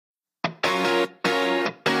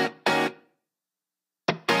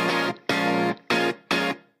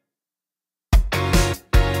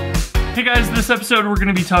Hey guys, this episode we're going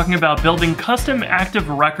to be talking about building custom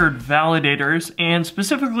ActiveRecord validators, and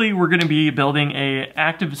specifically we're going to be building a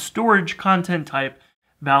active storage content type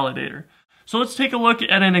validator. So let's take a look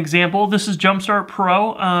at an example. This is Jumpstart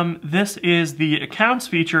Pro. This is the accounts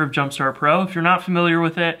feature of Jumpstart Pro. If you're not familiar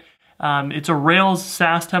with it, it's a Rails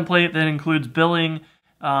SaaS template that includes billing,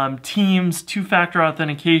 Teams, two-factor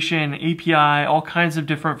authentication, API, all kinds of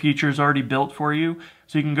different features already built for you.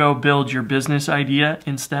 So you can go build your business idea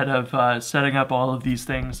instead of setting up all of these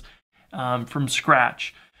things from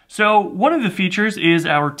scratch. So one of the features is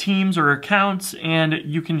our teams or accounts, and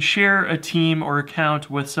you can share a team or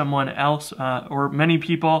account with someone else or many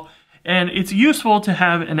people. And it's useful to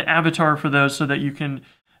have an avatar for those so that you can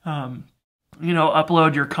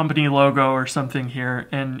upload your company logo or something here,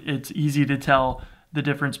 and it's easy to tell the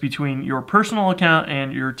difference between your personal account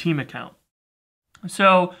and your team account.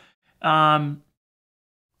 So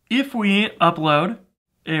if we upload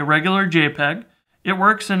a regular JPEG, it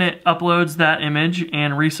works and it uploads that image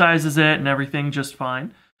and resizes it and everything just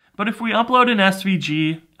fine. But if we upload an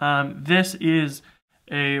SVG, this is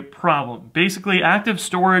a problem. Basically, Active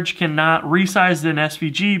Storage cannot resize an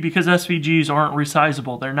SVG because SVGs aren't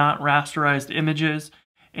resizable. They're not rasterized images,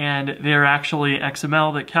 and they're actually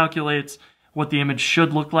XML that calculates what the image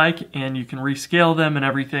should look like, and you can rescale them and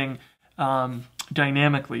everything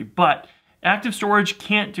dynamically. But Active Storage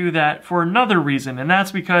can't do that for another reason, and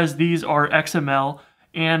that's because these are XML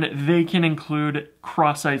and they can include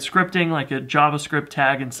cross-site scripting, like a JavaScript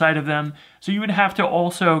tag inside of them. So you would have to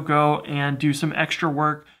also go and do some extra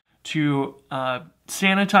work to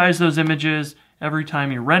sanitize those images every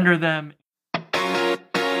time you render them.